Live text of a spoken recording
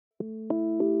Now,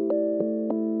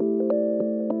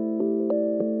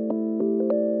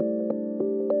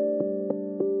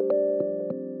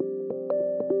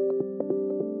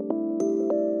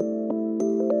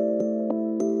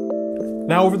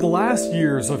 over the last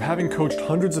years of having coached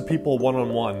hundreds of people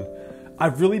one-on-one,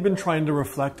 I've really been trying to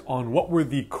reflect on what were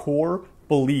the core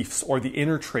beliefs or the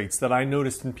inner traits that I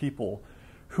noticed in people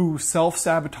who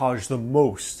self-sabotage the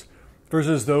most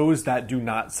versus those that do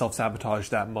not self-sabotage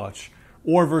that much,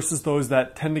 or versus those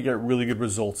that tend to get really good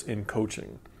results in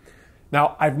coaching.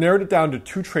 Now, I've narrowed it down to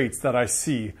 2 traits that I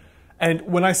see, and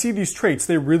when I see these traits,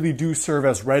 they really do serve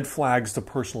as red flags to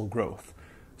personal growth.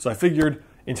 So I figured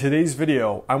in today's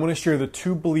video, I want to share the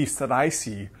 2 beliefs that I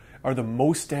see are the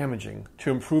most damaging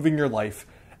to improving your life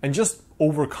and just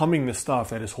overcoming the stuff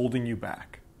that is holding you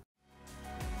back.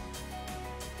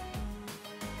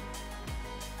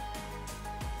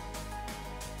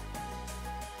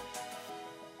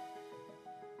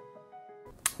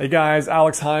 Hey guys,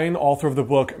 Alex Hine, author of the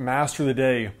book Master the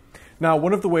Day. Now,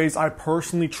 one of the ways I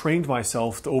personally trained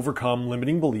myself to overcome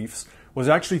limiting beliefs was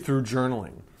actually through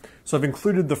journaling. So I've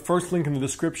included the first link in the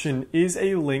description is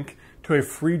a link to a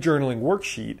free journaling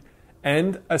worksheet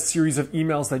and a series of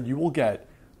emails that you will get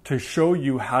to show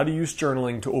you how to use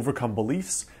journaling to overcome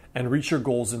beliefs and reach your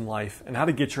goals in life and how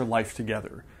to get your life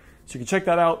together. So you can check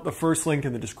that out, the first link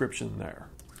in the description there.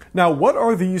 Now, what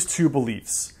are these 2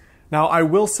 beliefs? Now, I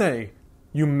will say,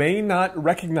 you may not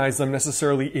recognize them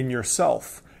necessarily in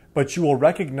yourself, but you will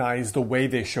recognize the way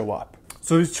they show up.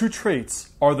 So these 2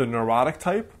 traits are the neurotic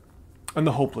type and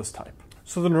the hopeless type.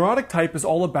 So the neurotic type is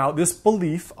all about this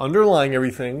belief underlying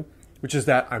everything, which is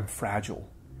that I'm fragile.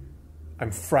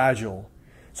 I'm fragile.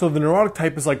 So the neurotic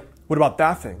type is like, what about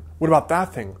that thing? What about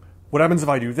that thing? What happens if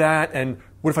I do that? And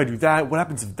what if I do that? What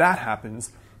happens if that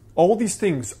happens? All these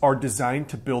things are designed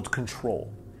to build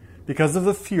control because of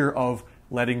the fear of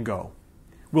letting go.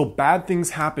 Will bad things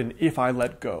happen if I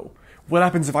let go? What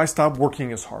happens if I stop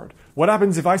working as hard? What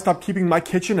happens if I stop keeping my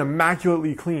kitchen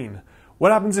immaculately clean?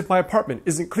 What happens if my apartment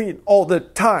isn't clean all the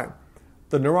time?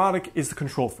 The neurotic is the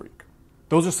control freak.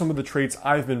 Those are some of the traits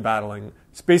I've been battling,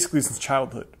 basically since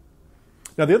childhood.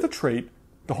 Now the other trait,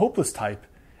 the hopeless type,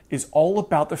 is all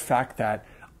about the fact that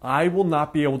I will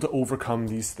not be able to overcome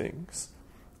these things.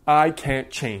 I can't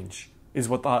change, is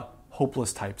what the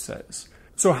hopeless type says.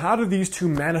 So how do these 2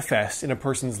 manifest in a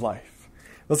person's life?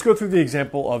 Let's go through the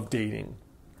example of dating.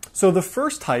 So the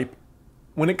first type,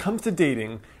 when it comes to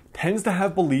dating, tends to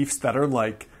have beliefs that are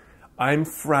like, I'm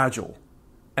fragile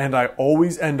and I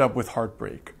always end up with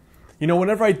heartbreak. You know,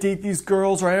 whenever I date these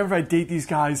girls or whenever I date these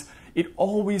guys, it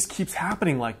always keeps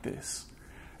happening like this.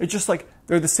 It's just like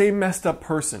they're the same messed up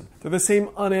person. They're the same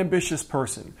unambitious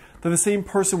person. They're the same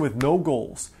person with no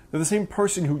goals. They're the same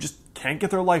person who just can't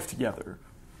get their life together.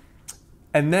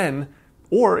 And then,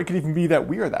 or it could even be that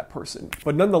we are that person.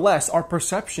 But nonetheless, our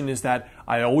perception is that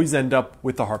I always end up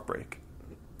with the heartbreak.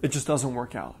 It just doesn't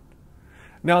work out.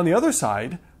 Now, on the other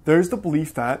side, there's the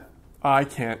belief that I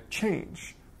can't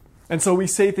change. And so we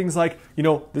say things like, you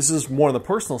know, this is more on the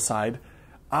personal side.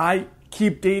 I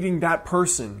keep dating that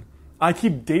person. I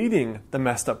keep dating the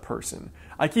messed up person.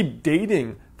 I keep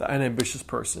dating the unambitious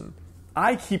person.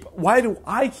 Why do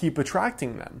I keep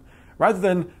attracting them? Rather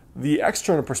than the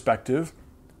external perspective,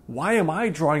 why am I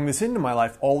drawing this into my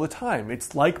life all the time?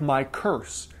 It's like my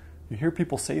curse. You hear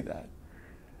people say that.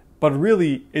 But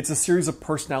really, it's a series of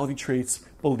personality traits,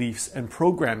 beliefs, and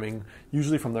programming,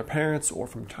 usually from their parents or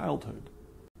from childhood.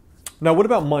 Now, what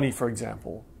about money, for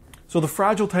example? So the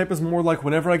fragile type is more like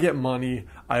whenever I get money,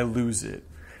 I lose it.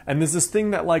 And there's this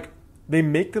thing that like, they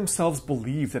make themselves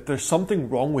believe that there's something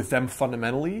wrong with them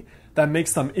fundamentally that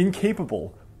makes them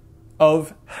incapable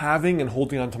of having and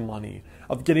holding on to money,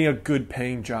 of getting a good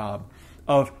paying job,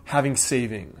 of having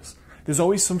savings. There's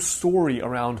always some story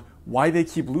around why they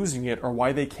keep losing it or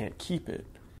why they can't keep it.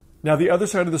 Now, the other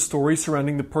side of the story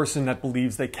surrounding the person that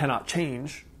believes they cannot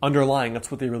change, underlying, that's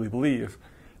what they really believe,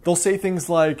 they'll say things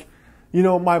like, you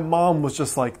know, my mom was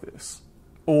just like this,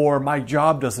 or my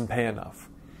job doesn't pay enough.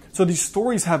 So these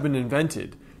stories have been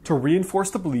invented to reinforce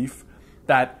the belief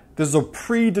that there's a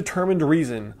predetermined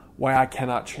reason why I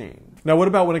cannot change. Now, what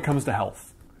about when it comes to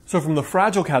health? So from the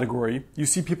fragile category, you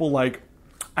see people like,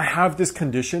 I have this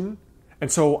condition,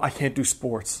 and so I can't do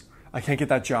sports. I can't get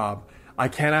that job. I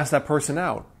can't ask that person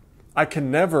out. I can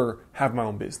never have my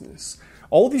own business.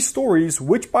 All these stories,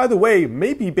 which by the way,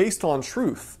 may be based on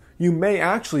truth. You may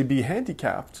actually be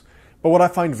handicapped. But what I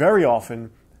find very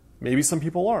often, maybe some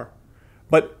people are,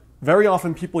 but very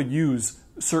often people use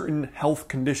certain health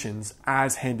conditions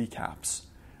as handicaps,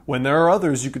 when there are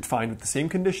others you could find with the same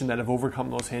condition that have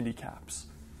overcome those handicaps.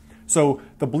 So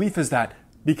the belief is that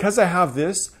Because I have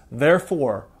this,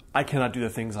 therefore, I cannot do the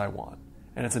things I want.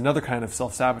 And it's another kind of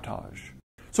self-sabotage.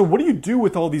 So what do you do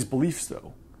with all these beliefs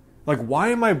though? Like, why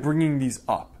am I bringing these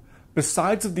up?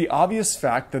 Besides of the obvious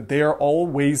fact that they are all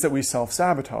ways that we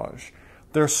self-sabotage.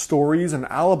 They're stories and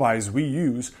alibis we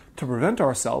use to prevent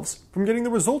ourselves from getting the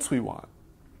results we want.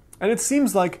 And it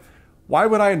seems like, why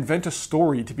would I invent a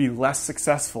story to be less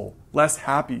successful, less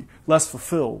happy, less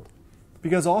fulfilled?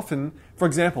 Because often, for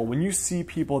example, when you see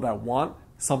people that want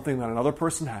something that another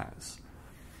person has,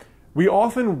 we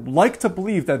often like to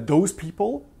believe that those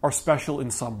people are special in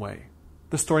some way.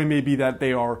 The story may be that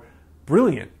they are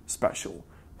brilliant, special,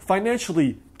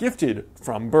 financially gifted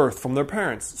from birth, from their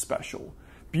parents, special,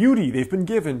 beauty they've been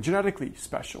given genetically,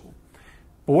 special.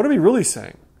 But what are we really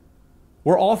saying?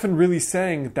 We're often really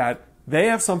saying that they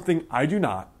have something I do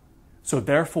not, so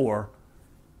therefore,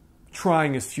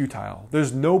 trying is futile.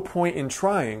 There's no point in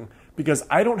trying because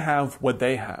I don't have what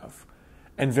they have.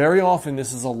 And very often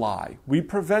this is a lie. We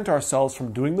prevent ourselves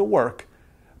from doing the work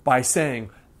by saying,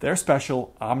 they're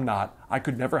special, I'm not, I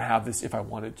could never have this if I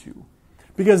wanted to.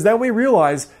 Because then we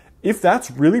realize, if that's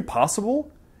really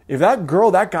possible, if that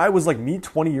girl, that guy was like me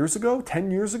 20 years ago, 10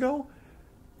 years ago,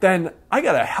 then I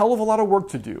got a hell of a lot of work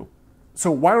to do.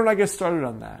 So why don't I get started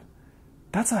on that?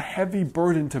 That's a heavy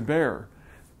burden to bear.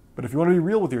 But if you want to be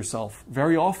real with yourself,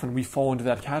 very often we fall into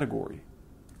that category.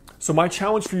 So my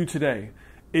challenge for you today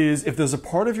is, if there's a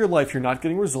part of your life you're not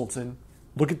getting results in,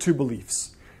 look at two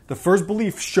beliefs. The first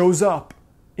belief shows up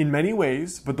in many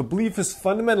ways, but the belief is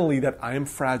fundamentally that I am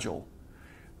fragile.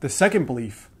 The second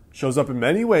belief shows up in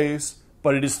many ways,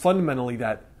 but it is fundamentally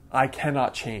that I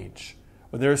cannot change,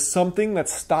 or there is something that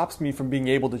stops me from being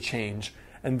able to change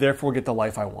and therefore get the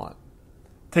life I want.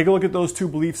 Take a look at those two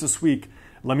beliefs this week.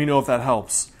 Let me know if that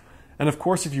helps. And of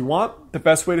course, if you want, the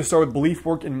best way to start with belief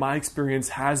work in my experience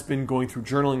has been going through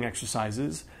journaling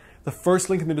exercises. The first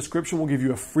link in the description will give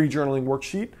you a free journaling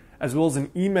worksheet, as well as an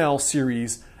email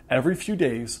series every few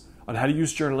days on how to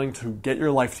use journaling to get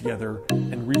your life together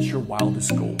and reach your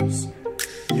wildest goals.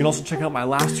 You can also check out my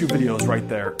last two videos right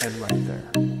there and right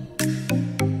there.